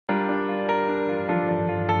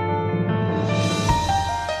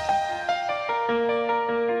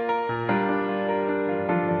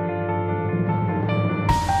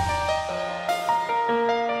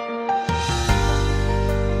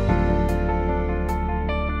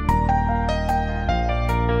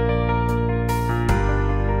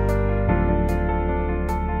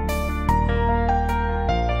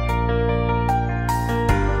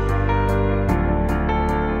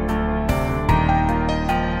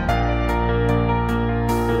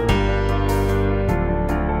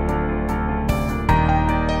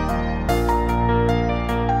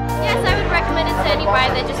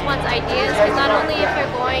bride that just wants ideas, because not only if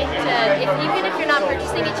you're going to, even if you're not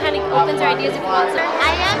purchasing, each kind of opens her ideas if you want to.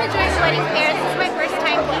 I am enjoying the wedding fair. This is my first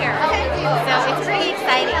time here, so it's pretty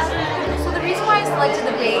exciting. So the reason why I selected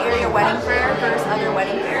the Bay Area Wedding Fair versus other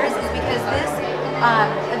wedding fairs is because this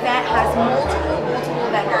event has multiple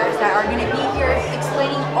vendors that are going to be here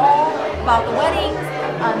explaining all about the weddings,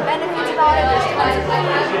 benefits about it. There's tons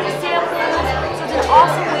of samples, so it's an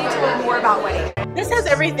awesome way to learn more about weddings. This has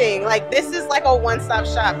everything. Like, this is like a one-stop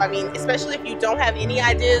shop. I mean, especially if you don't have any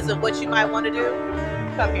ideas of what you might want to do,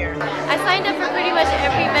 come here. I signed up for pretty much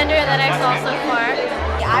every vendor that I saw so far.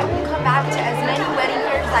 I will come back to as many wedding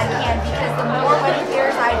fairs as I can, because the more wedding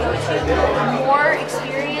fairs I go to, the more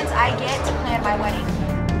experience I get to plan my wedding.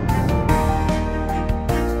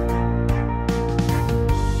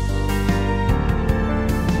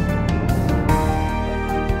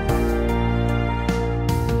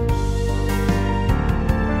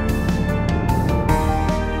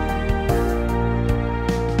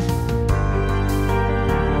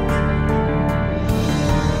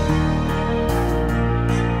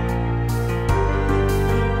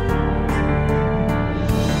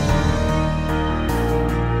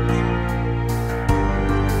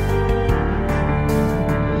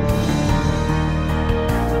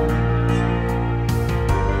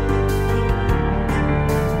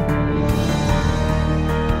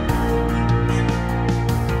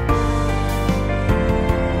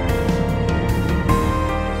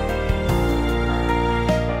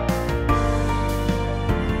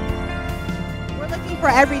 For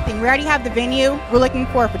everything. We already have the venue. We're looking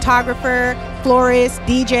for a photographer, florist,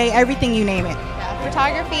 DJ, everything, you name it. Yeah,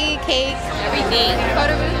 photography, cake, Everything.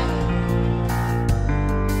 photo booth.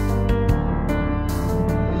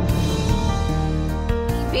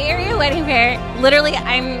 Bay Area Wedding Fair, literally,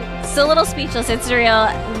 I'm still a little speechless. It's surreal.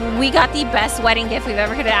 We got the best wedding gift we've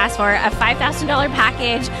ever could have asked for, a $5,000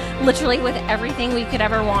 package, literally with everything we could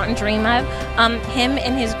ever want and dream of. Him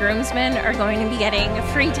and his groomsmen are going to be getting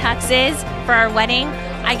free tuxes for our wedding.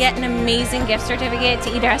 I get an amazing gift certificate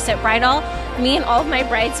to Dress Up Bridal. Me and all of my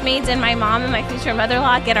bridesmaids and my mom and my future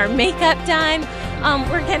mother-in-law get our makeup done.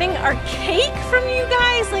 We're getting our cake from you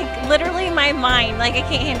guys. Like, literally my mind, like, I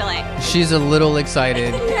can't handle it. She's a little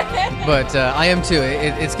excited, but I am too.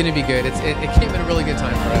 It's going to be good. It came at a really good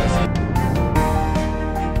time for us.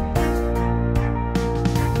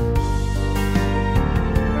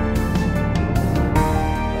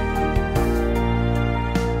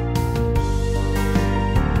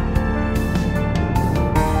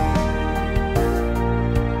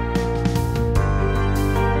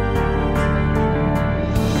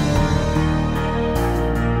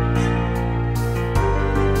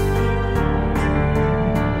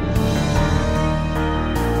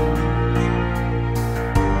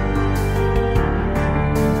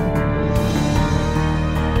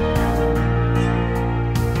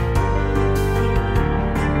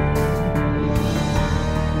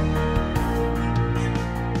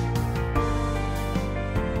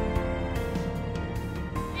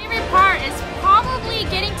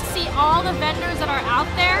 Getting to see all the vendors that are out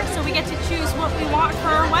there, so we get to choose what we want for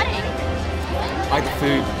our wedding. I like the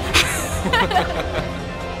food.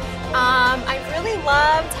 I really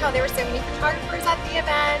loved how there were so many photographers at the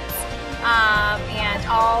event, and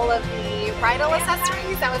all of the bridal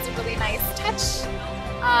accessories. That was a really nice touch,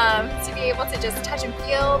 to be able to just touch and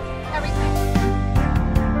feel everything.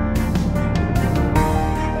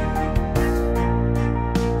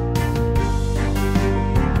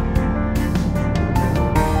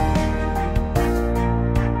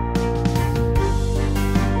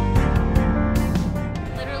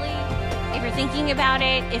 Thinking about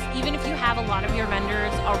it, even if you have a lot of your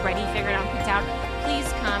vendors already figured out and picked out, please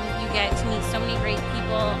come. You get to meet so many great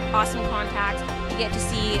people, awesome contacts. You get to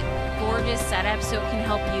see gorgeous setups, so it can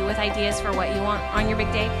help you with ideas for what you want on your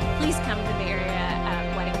big day. Please come to the Bay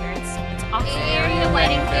Area Wedding Fair. It's awesome. Bay Area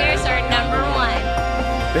Wedding Fairs are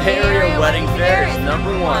 #1. Bay Area Wedding Fair is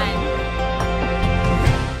 #1.